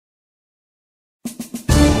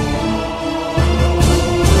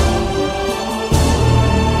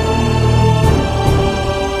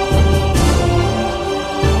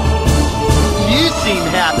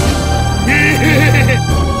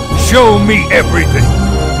Show me everything.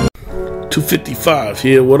 255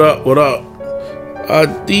 here. What up? What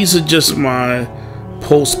up? These are just my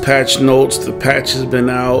post-patch notes. The patch has been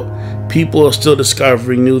out. People are still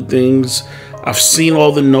discovering new things. I've seen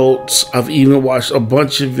all the notes. I've even watched a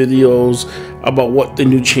bunch of videos about what the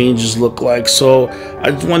new changes look like. So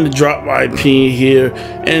I just wanted to drop my opinion here.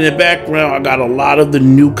 And in the background, I got a lot of the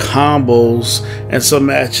new combos and some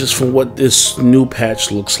matches from what this new patch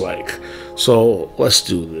looks like. So let's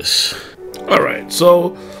do this. All right,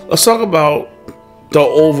 so let's talk about the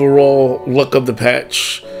overall look of the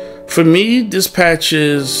patch. For me, this patch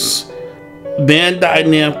is Bandai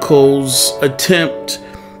Namco's attempt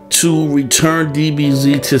to return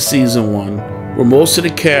DBZ to Season 1, where most of the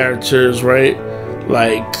characters, right,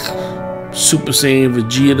 like Super Saiyan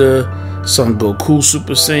Vegeta, Son Goku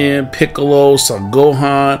Super Saiyan, Piccolo, Son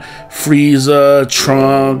Gohan, Frieza,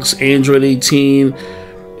 Trunks, Android 18,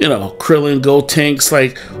 you know, Krillin, Gotenks,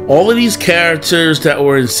 like all of these characters that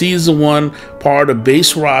were in Season 1, part of the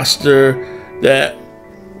base roster that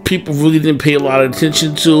people really didn't pay a lot of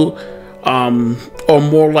attention to, or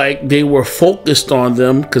more like they were focused on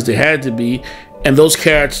them because they had to be, and those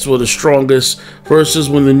characters were the strongest, versus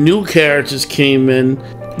when the new characters came in,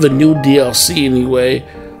 the new DLC anyway,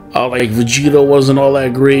 like Vegeta wasn't all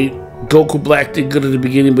that great. Goku Black did good at the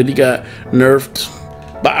beginning, but he got nerfed.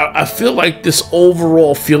 But I feel like this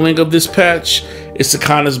overall feeling of this patch is to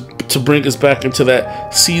kind of to bring us back into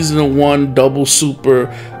that Season 1 double super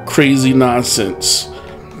crazy nonsense.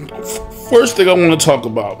 First thing I want to talk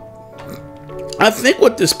about, I think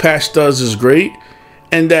what this patch does is great,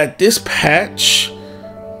 and that this patch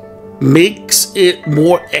makes it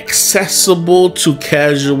more accessible to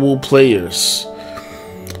casual players.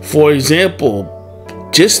 For example,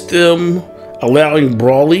 just them allowing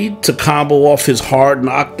Brawly to combo off his hard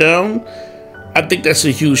knockdown, I think that's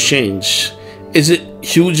a huge change. Is it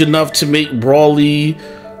huge enough to make Brawly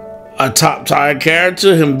a top tier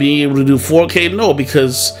character, him being able to do 4K? No,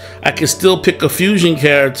 because I can still pick a fusion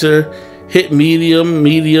character, hit medium,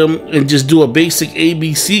 and just do a basic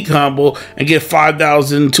ABC combo and get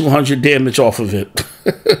 5,200 damage off of it.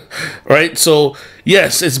 Right? So,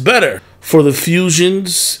 yes, it's better for the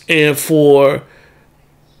fusions and for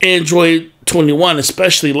Android 21,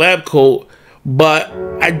 especially Lab Coat, but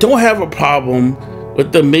I don't have a problem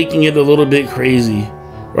with them making it a little bit crazy,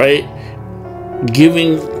 right?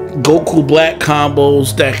 Giving Goku Black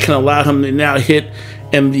combos that can allow him to now hit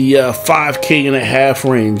in the 5K and a half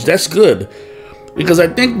range. That's good, because I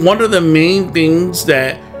think one of the main things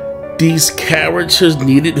that these characters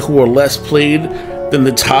needed who are less played than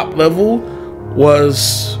the top level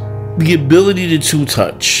was the ability to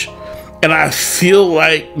two-touch. And I feel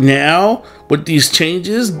like now with these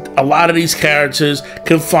changes, a lot of these characters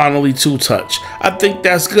can finally two-touch. I think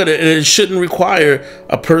that's good, and it shouldn't require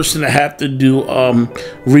a person to have to do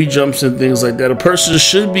re-jumps and things like that. A person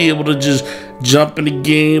should be able to just jump in the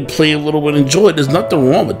game, play a little bit, enjoy it. There's nothing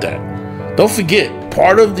wrong with that. Don't forget,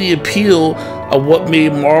 part of the appeal of what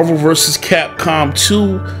made Marvel vs. Capcom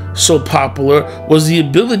 2 so popular was the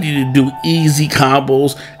ability to do easy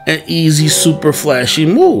combos and easy super flashy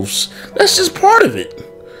moves. That's just part of it.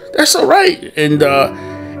 That's all right. And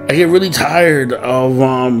I get really tired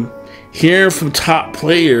of hearing from top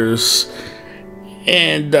players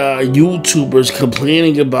and YouTubers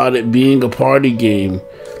complaining about it being a party game.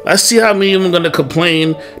 Let's see how many of them are going to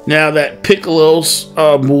complain now that Piccolo's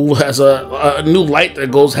move has a new light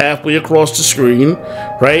that goes halfway across the screen,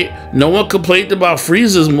 right? No one complained about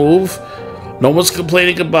Frieza's move. No one's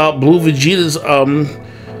complaining about Blue Vegeta's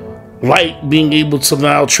light being able to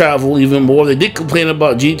now travel even more. They did complain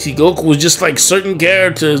about GT Goku. It's just like certain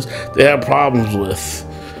characters they have problems with.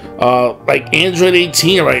 Like Android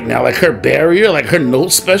 18 right now, like her barrier, like her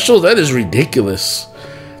note special, that is ridiculous.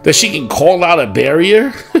 That she can call out a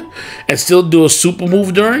barrier and still do a super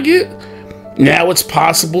move during it. Now it's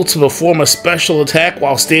possible to perform a special attack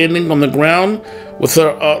while standing on the ground with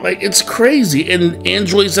her, like, it's crazy. And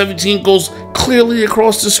Android 17 goes clearly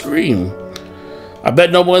across the screen. I bet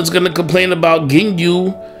no one's gonna complain about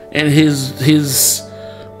Ginyu and his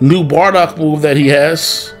new Bardock move that he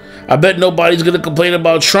has. I bet nobody's gonna complain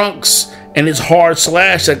about Trunks and his hard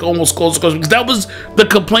slash that almost goes across, because that was the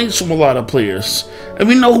complaints from a lot of players. And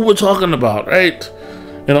we know who we're talking about, right?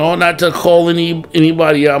 You know, not to call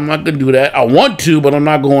anybody out. I'm not gonna do that. I want to, but I'm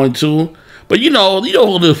not going to. But you know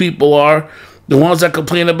who the people are. The ones that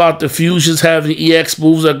complain about the fusions having EX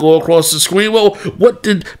moves that go across the screen. Well, what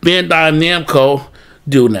did Bandai Namco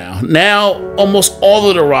do now? Now, almost all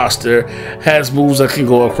of the roster has moves that can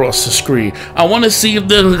go across the screen. I want to see if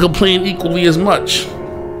they're going to complain equally as much.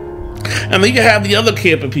 And then you have the other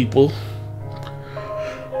camp of people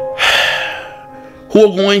who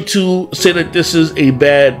are going to say that this is a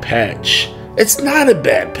bad patch. It's not a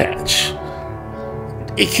bad patch.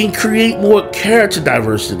 It can create more character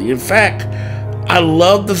diversity. In fact, I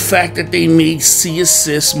love the fact that they made C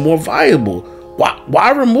assists more viable.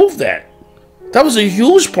 Why remove that? That was a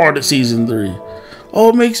huge part of Season 3. Oh,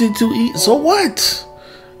 it makes it too easy. So what?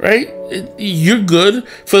 Right? You're good.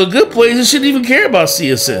 For the good players, you shouldn't even care about C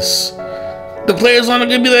assists. The players aren't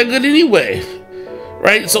going to be that good anyway.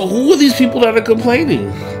 Right? So who are these people that are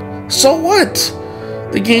complaining? So what?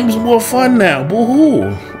 The game's more fun now. Boo-hoo.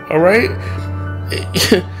 Alright?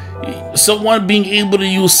 Someone being able to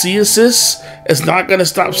use C assists is not going to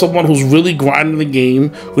stop someone who's really grinding the game,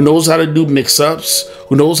 who knows how to do mix-ups,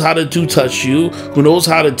 who knows how to two-touch you, who knows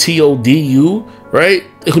how to TOD you, right?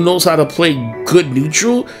 Who knows how to play good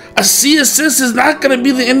neutral. A C assist is not going to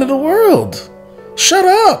be the end of the world. Shut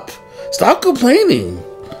up. Stop complaining.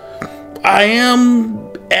 I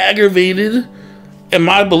am aggravated in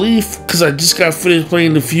my belief because I just got finished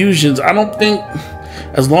playing the fusions. I don't think,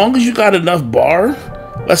 as long as you got enough bar,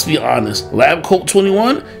 let's be honest, Lab Coat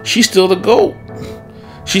 21, she's still the GOAT.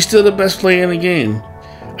 She's still the best player in the game.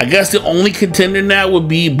 I guess the only contender now would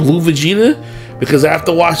be Blue Vegeta, because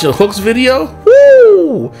after watching Hook's video,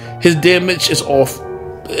 woo, his damage is off.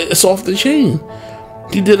 It's off the chain.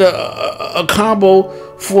 He did a combo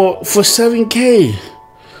for 7K.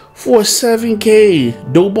 For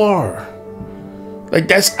 7K, no bar. Like,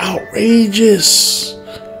 that's outrageous.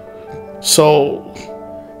 So,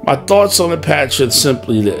 my thoughts on the patch are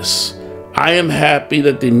simply this. I am happy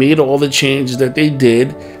that they made all the changes that they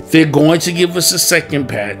did. They're going to give us a second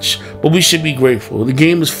patch, but we should be grateful. The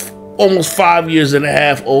game is almost 5.5 years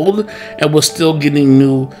old, and we're still getting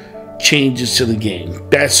new changes to the game.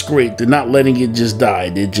 That's great. They're not letting it just die.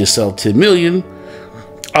 They just sell 10 million.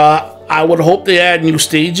 I would hope they add new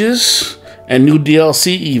stages and new DLC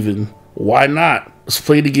even. Why not? Let's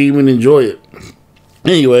play the game and enjoy it.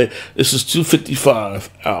 Anyway, this is 255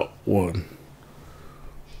 out 1.